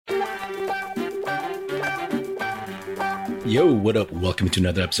Yo, what up? Welcome to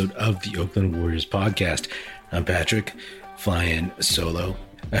another episode of the Oakland Warriors podcast. I'm Patrick, flying solo.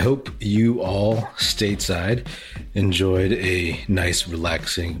 I hope you all stateside enjoyed a nice,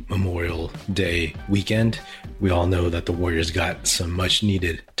 relaxing Memorial Day weekend. We all know that the Warriors got some much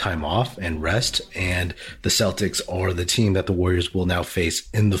needed time off and rest, and the Celtics are the team that the Warriors will now face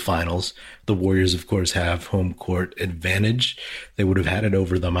in the finals. The Warriors, of course, have home court advantage. They would have had it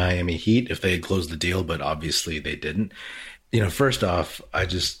over the Miami Heat if they had closed the deal, but obviously they didn't. First off, I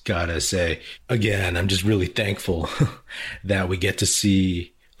just gotta say, again, I'm just really thankful that we get to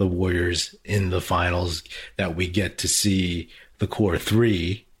see the Warriors in the finals, that we get to see the core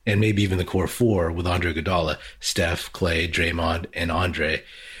three and maybe even the core four with Andre Iguodala, Steph, Clay, Draymond, and Andre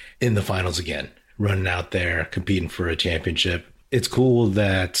in the finals again, running out there, competing for a championship. It's cool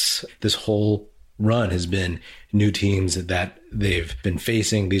that this whole run has been new teams that they've been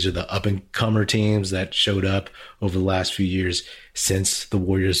facing. These are the up-and-comer teams that showed up over the last few years since the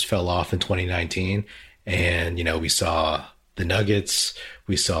Warriors fell off in 2019. And, we saw the Nuggets,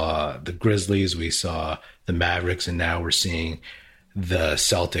 we saw the Grizzlies, we saw the Mavericks, and now we're seeing the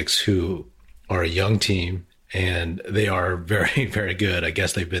Celtics, who are a young team, and they are very, very good. I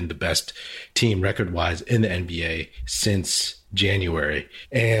guess they've been the best team record-wise in the NBA since January.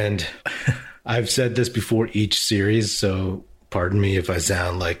 And I've said this before each series, so pardon me if I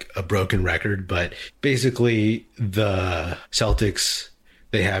sound like a broken record, but basically the Celtics,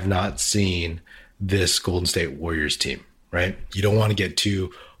 they have not seen this Golden State Warriors team, right? You don't want to get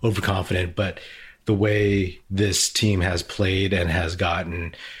too overconfident, but the way this team has played and has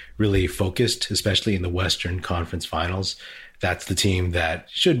gotten really focused, especially in the Western Conference Finals, that's the team that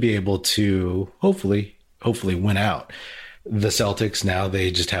should be able to hopefully win out. The Celtics, now they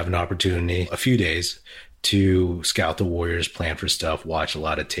just have an opportunity, a few days, to scout the Warriors, plan for stuff, watch a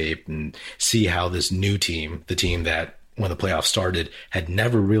lot of tape, and see how this new team, the team that when the playoffs started had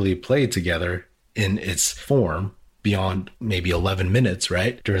never really played together in its form beyond maybe 11 minutes,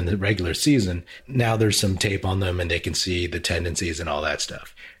 right, during the regular season. Now there's some tape on them and they can see the tendencies and all that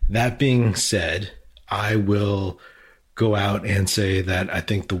stuff. That being said, I will go out and say that I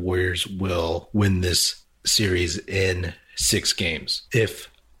think the Warriors will win this series in 6 games if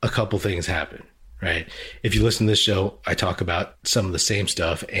a couple things happen, right? If you listen to this show, I talk about some of the same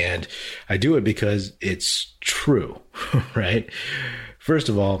stuff, and I do it because it's true, right? First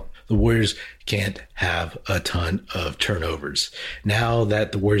of all, the Warriors can't have a ton of turnovers. Now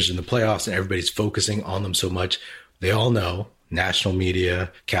that the Warriors are in the playoffs and everybody's focusing on them so much, they all know, national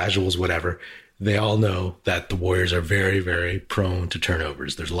media, casuals, whatever, they all know that the Warriors are very, very prone to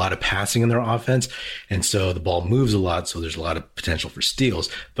turnovers. There's a lot of passing in their offense, and so the ball moves a lot, so there's a lot of potential for steals.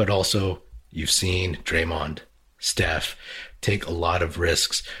 But also, you've seen Draymond, Steph take a lot of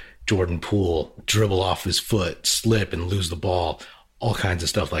risks. Jordan Poole dribble off his foot, slip, and lose the ball. All kinds of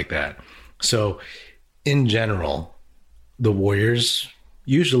stuff like that. So in general, the Warriors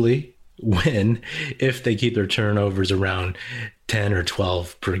usually win if they keep their turnovers around 10 or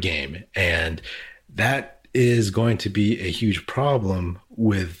 12 per game. And that is going to be a huge problem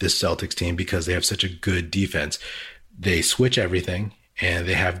with this Celtics team because they have such a good defense. They switch everything, and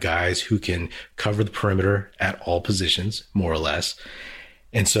they have guys who can cover the perimeter at all positions, more or less.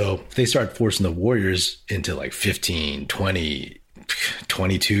 And so if they start forcing the Warriors into like 15, 20,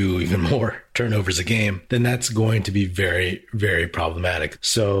 22, even more turnovers a game, then that's going to be very, very problematic.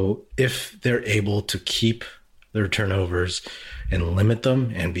 So if they're able to keep their turnovers and limit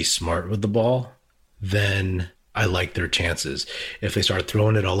them and be smart with the ball, then I like their chances. If they start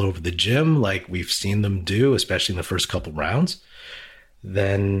throwing it all over the gym, like we've seen them do, especially in the first couple rounds,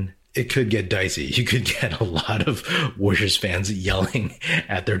 then it could get dicey. You could get a lot of Warriors fans yelling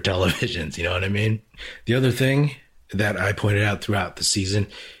at their televisions. You know what I mean? The other thing that I pointed out throughout the season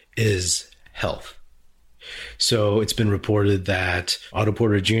is health. So it's been reported that Otto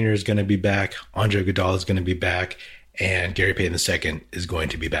Porter Jr. is going to be back, Andre Iguodala is going to be back, and Gary Payton II is going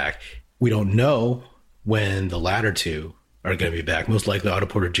to be back. We don't know when the latter two are going to be back. Most likely Otto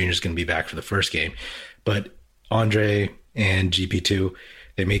Porter Jr. is going to be back for the first game, but Andre and GP2,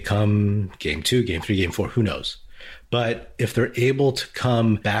 they may come game 2, game 3, game 4, who knows? But if they're able to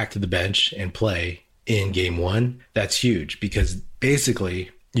come back to the bench and play in game 1, that's huge because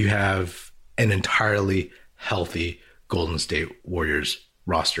basically you have an entirely healthy Golden State Warriors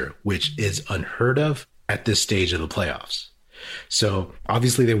roster, which is unheard of at this stage of the playoffs. So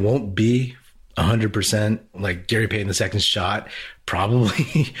obviously they won't be 100%. Like Gary Payton II's shot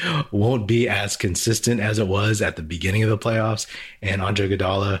probably won't be as consistent as it was at the beginning of the playoffs. And Andre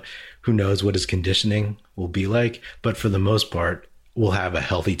Iguodala, who knows what his conditioning will be like. But for the most part, will have a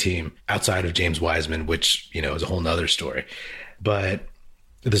healthy team outside of James Wiseman, which, is a whole nother story. But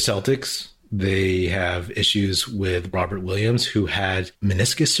the Celtics, they have issues with Robert Williams, who had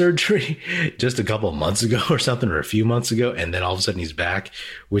meniscus surgery just a couple of months ago or something, or a few months ago. And then all of a sudden he's back,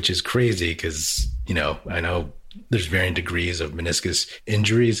 which is crazy because, I know there's varying degrees of meniscus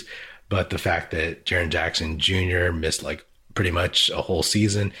injuries, but the fact that Jaren Jackson Jr. missed like pretty much a whole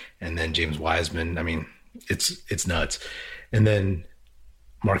season, and then James Wiseman, I mean, it's nuts. And then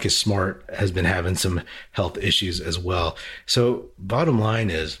Marcus Smart has been having some health issues as well. So bottom line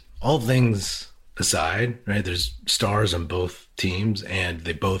is, all things aside, right, there's stars on both teams and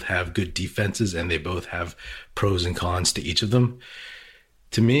they both have good defenses and they both have pros and cons to each of them.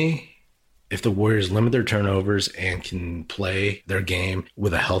 To me, if the Warriors limit their turnovers and can play their game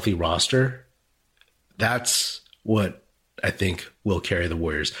with a healthy roster, that's what I think will carry the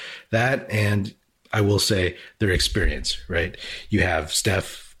Warriors. That, and I will say their experience, right? You have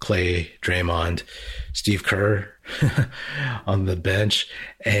Steph, Clay, Draymond, Steve Kerr on the bench,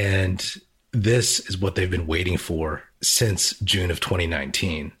 and this is what they've been waiting for since June of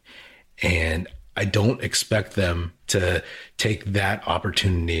 2019. And I don't expect them to take that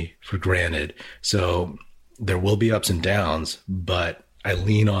opportunity for granted. So there will be ups and downs, but I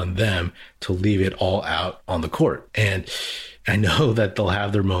lean on them to leave it all out on the court. And I know that they'll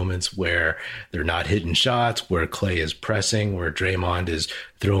have their moments where they're not hitting shots, where Clay is pressing, where Draymond is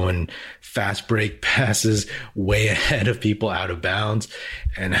throwing fast break passes way ahead of people out of bounds.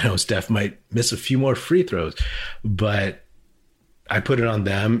 And I know Steph might miss a few more free throws, but I put it on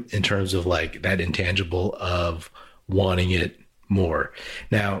them in terms of like that intangible of wanting it more.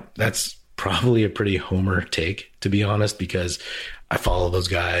 Now, that's probably a pretty homer take, to be honest, because I follow those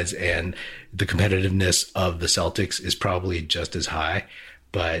guys and the competitiveness of the Celtics is probably just as high.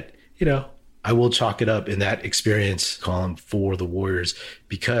 But, I will chalk it up in that experience column for the Warriors,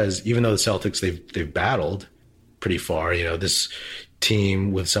 because even though the Celtics, they've battled pretty far, this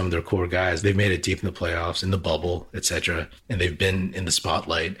team with some of their core guys, they've made it deep in the playoffs, in the bubble, etc. And they've been in the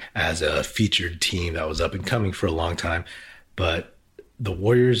spotlight as a featured team that was up and coming for a long time. But the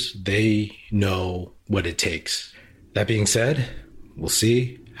Warriors, they know what it takes. That being said, we'll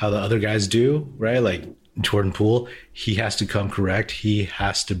see how the other guys do, right? Like Jordan Poole, he has to come correct. He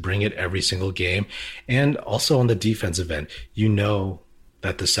has to bring it every single game. And also on the defensive end,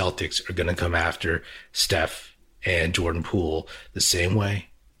 that the Celtics are going to come after Steph and Jordan Poole the same way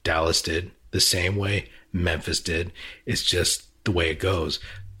Dallas did, the same way Memphis did. It's just the way it goes.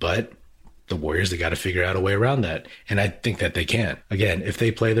 But the Warriors, they got to figure out a way around that. And I think that they can. Again, if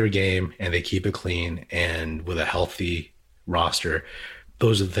they play their game and they keep it clean and with a healthy roster,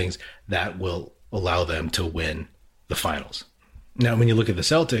 those are the things that will allow them to win the finals. Now, when you look at the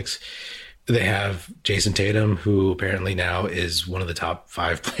Celtics, they have Jayson Tatum, who apparently now is one of the top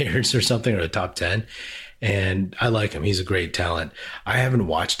 5 players or something, or the top 10. And I like him. He's a great talent. I haven't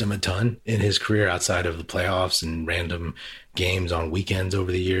watched him a ton in his career outside of the playoffs and random games on weekends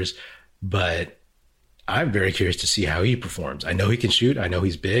over the years, but I'm very curious to see how he performs. I know he can shoot. I know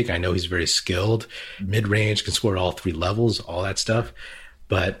he's big. I know he's very skilled. Mid-range, can score at all 3 levels, all that stuff.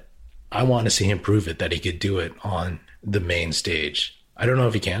 But I want to see him prove it, that he could do it on the main stage. I don't know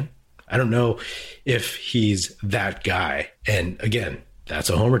if he can. I don't know if he's that guy. And again, that's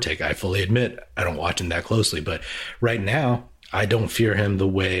a homer take. I fully admit I don't watch him that closely. But right now, I don't fear him the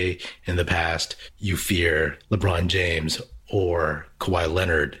way in the past you fear LeBron James or Kawhi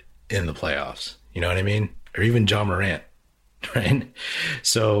Leonard in the playoffs. You know what I mean? Or even John Morant, right?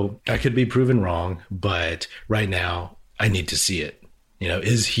 So I could be proven wrong, but right now I need to see it.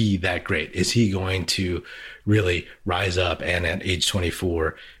 Is he that great? Is he going to really rise up and at age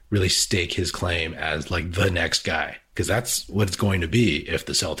 24 really stake his claim as like the next guy? Because that's what it's going to be if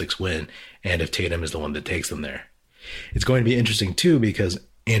the Celtics win and if Tatum is the one that takes them there. It's going to be interesting too, because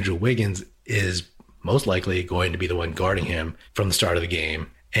Andrew Wiggins is most likely going to be the one guarding him from the start of the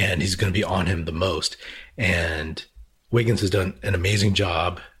game, and he's going to be on him the most. And Wiggins has done an amazing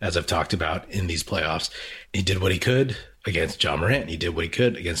job, as I've talked about, in these playoffs. He did what he could against John Morant. He did what he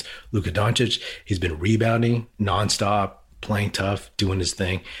could against Luka Doncic. He's been rebounding nonstop, playing tough, doing his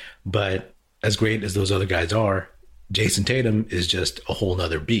thing. But as great as those other guys are, Jayson Tatum is just a whole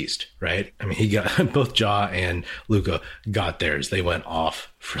nother beast, right? I mean, he got both Ja and Luka got theirs. They went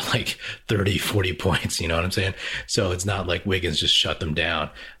off for like 30, 40 points. You know what I'm saying? So it's not like Wiggins just shut them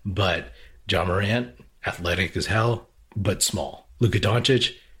down. But John Morant, athletic as hell, but small. Luka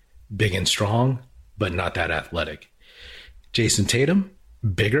Doncic, big and strong, but not that athletic. Jayson Tatum,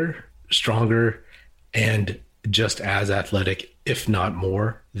 bigger, stronger, and just as athletic, if not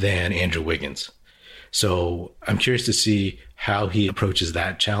more, than Andrew Wiggins. So I'm curious to see how he approaches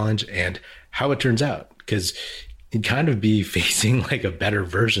that challenge and how it turns out, because he'd kind of be facing like a better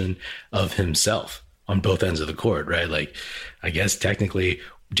version of himself on both ends of the court, right? Like, I guess technically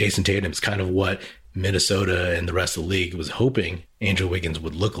Jayson Tatum's kind of what Minnesota and the rest of the league was hoping Andrew Wiggins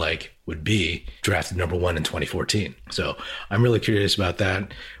would be drafted number 1 in 2014. So I'm really curious about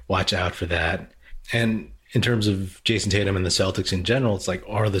that. Watch out for that. And in terms of Jayson Tatum and the Celtics in general, it's like,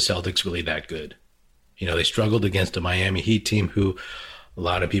 are the Celtics really that good? You know, they struggled against a Miami Heat team who a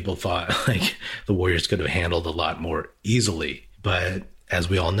lot of people thought like the Warriors could have handled a lot more easily. But as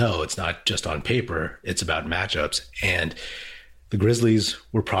we all know, it's not just on paper, it's about matchups. And the Grizzlies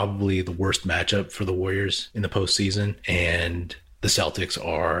were probably the worst matchup for the Warriors in the postseason. And the Celtics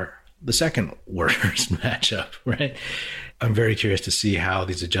are the second worst matchup, right? I'm very curious to see how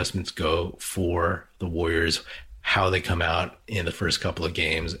these adjustments go for the Warriors, how they come out in the first couple of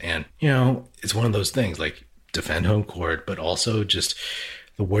games. And, you know, it's one of those things like defend home court, but also just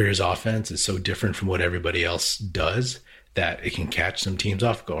the Warriors offense is so different from what everybody else does that it can catch some teams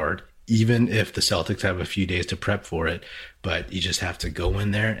off guard, even if the Celtics have a few days to prep for it. But you just have to go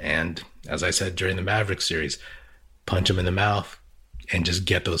in there and, as I said during the Mavericks series, punch them in the mouth and just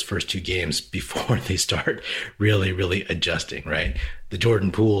get those first 2 games before they start really, really adjusting, right? The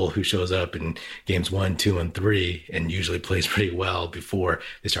Jordan Poole who shows up in games 1, 2, and 3 and usually plays pretty well before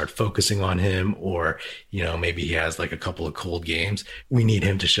they start focusing on him, or, you know, maybe he has like a couple of cold games. We need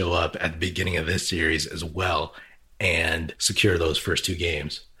him to show up at the beginning of this series as well and secure those first 2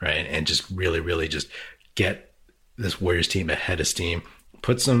 games, right? And just really, really just get this Warriors team ahead of steam,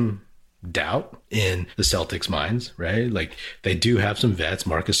 put some doubt in the Celtics' minds, right? Like, they do have some vets.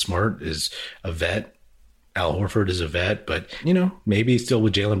 Marcus Smart is a vet. Al Horford is a vet, but, you know, maybe still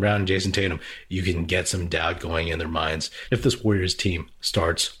with Jaylen Brown and Jayson Tatum, you can get some doubt going in their minds if this Warriors team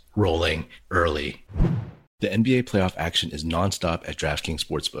starts rolling early. The NBA playoff action is nonstop at DraftKings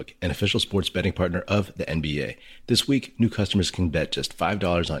Sportsbook, an official sports betting partner of the NBA. This week, new customers can bet just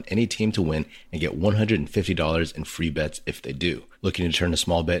 $5 on any team to win and get $150 in free bets if they do. Looking to turn a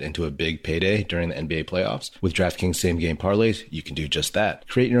small bet into a big payday during the NBA playoffs? With DraftKings same-game parlays, you can do just that.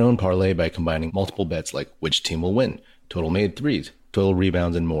 Create your own parlay by combining multiple bets like which team will win, total made threes, total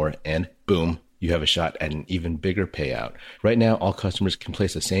rebounds, and more, and boom, you have a shot at an even bigger payout. Right now, all customers can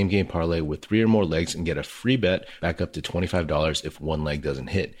place a same-game parlay with 3 or more legs and get a free bet back up to $25 if one leg doesn't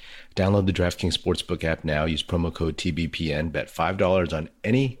hit. Download the DraftKings Sportsbook app now. Use promo code TBPN. Bet $5 on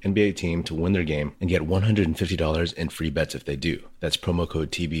any NBA team to win their game and get $150 in free bets if they do. That's promo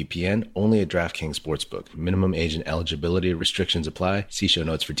code TBPN only at DraftKings Sportsbook. Minimum age and eligibility restrictions apply. See show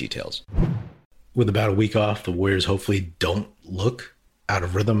notes for details. With about a week off, the Warriors hopefully don't look out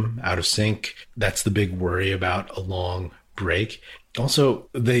of rhythm, out of sync. That's the big worry about a long break. Also,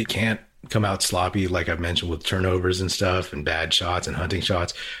 they can't come out sloppy, like I've mentioned, with turnovers and stuff and bad shots and hunting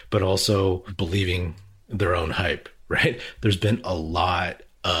shots, but also believing their own hype, right? There's been a lot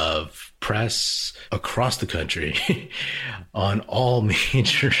of press across the country on all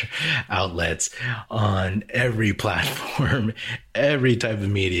major outlets, on every platform, every type of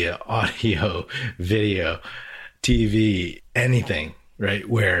media, audio, video, TV, anything, right?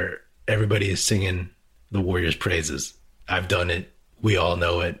 Where everybody is singing the Warriors' praises. I've done it. We all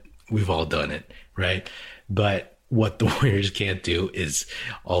know it. We've all done it, right? But what the Warriors can't do is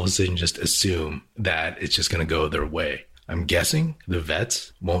all of a sudden just assume that it's just going to go their way. I'm guessing the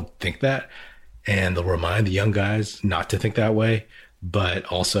vets won't think that, and they'll remind the young guys not to think that way. But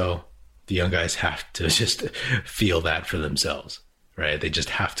also the young guys have to just feel that for themselves, right? They just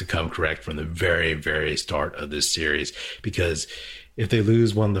have to come correct from the very, very start of this series, because if they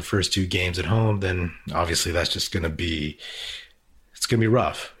lose one of the first 2 games at home, then obviously that's just going to be, it's going to be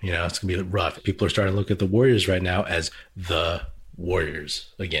rough. You know, it's going to be rough. People are starting to look at the Warriors right now as the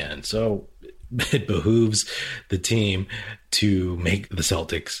Warriors again. So it behooves the team to make the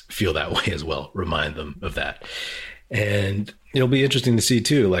Celtics feel that way as well, remind them of that. And it'll be interesting to see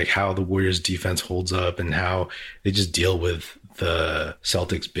too, like how the Warriors defense holds up and how they just deal with the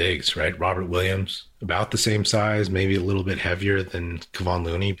Celtics bigs, right? Robert Williams, about the same size, maybe a little bit heavier than Kevon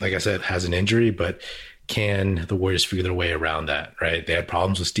Looney. Like I said, has an injury, but can the Warriors figure their way around that, right? They had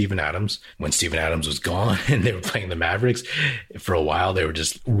problems with Steven Adams. When Steven Adams was gone and they were playing the Mavericks, for a while they were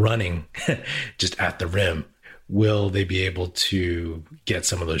just running just at the rim. Will they be able to get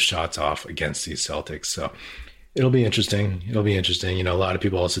some of those shots off against these Celtics? So it'll be interesting. It'll be interesting. You know, a lot of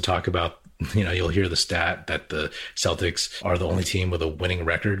people also talk about You'll hear the stat that the Celtics are the only team with a winning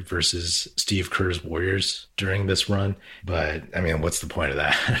record versus Steve Kerr's Warriors during this run. But I mean, what's the point of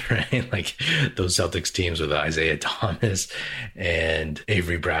that, right? Like those Celtics teams with Isaiah Thomas and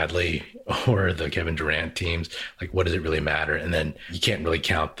Avery Bradley or the Kevin Durant teams, like what does it really matter? And then you can't really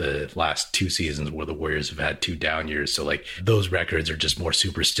count the last 2 seasons where the Warriors have had 2 down years. So like those records are just more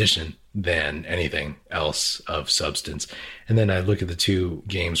superstition than anything else of substance. And then I look at the 2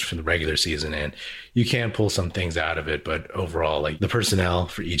 games from the regular season and you can pull some things out of it, but overall, like the personnel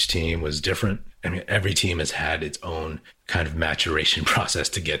for each team was different. I mean, every team has had its own kind of maturation process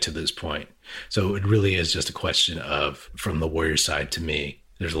to get to this point. So it really is just a question of, from the Warriors side to me,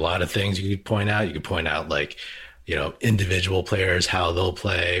 there's a lot of things you could point out. You could point out like, individual players, how they'll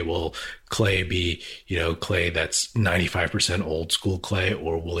play. Will Clay be, Clay that's 95% old school Clay,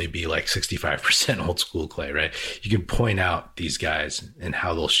 or will he be like 65% old school Clay, right? You can point out these guys and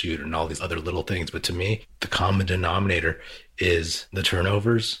how they'll shoot and all these other little things. But to me, the common denominator is the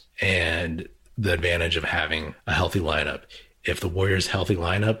turnovers and the advantage of having a healthy lineup. If the Warriors' healthy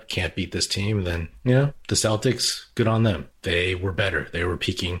lineup can't beat this team, then, the Celtics, good on them. They were better. They were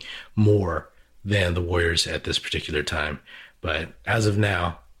peaking more than the Warriors at this particular time. But as of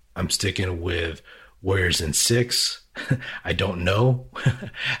now, I'm sticking with Warriors in 6. I don't know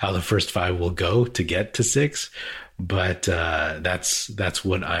how the first 5 will go to get to 6, but that's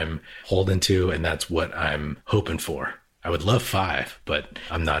what I'm holding to, and that's what I'm hoping for. I would love 5, but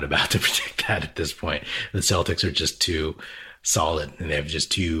I'm not about to predict that at this point. The Celtics are just too solid and they have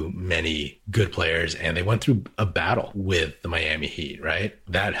just too many good players, and they went through a battle with the Miami Heat, right?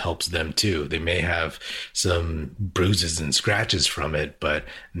 That helps them too. They may have some bruises and scratches from it, but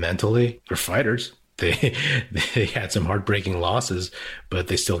mentally they're fighters. They had some heartbreaking losses, but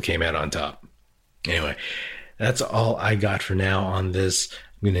they still came out on top. Anyway, that's all I got for now on this.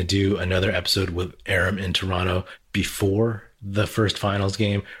 I'm going to do another episode with Aram in Toronto before the first finals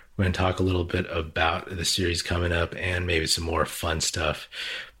game. We're going to talk a little bit about the series coming up and maybe some more fun stuff.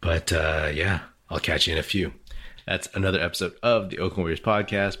 But I'll catch you in a few. That's another episode of the Oakland Warriors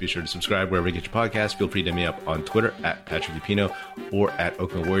podcast. Be sure to subscribe wherever you get your podcast. Feel free to hit me up on Twitter at Patrick Lupino or at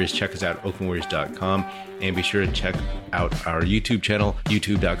Oakland Warriors. Check us out, oaklandwarriors.com. And be sure to check out our YouTube channel,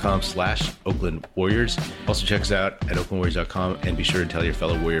 youtube.com/Oakland Warriors. Also check us out at oaklandwarriors.com, and be sure to tell your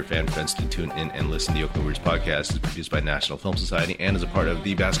fellow Warrior fan friends to tune in and listen to the Oakland Warriors podcast. It's produced by National Film Society and is a part of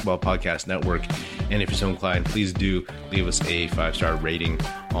the Basketball Podcast Network. And if you're so inclined, please do leave us a 5-star rating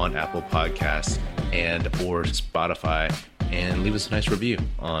on Apple Podcasts and or Spotify, and leave us a nice review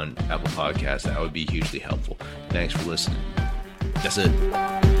on Apple Podcasts. That would be hugely helpful. Thanks for listening. That's it.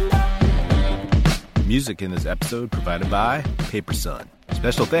 Music in this episode provided by Paper Sun.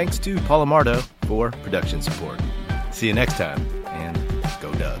 Special thanks to Paul Amardo for production support. See you next time.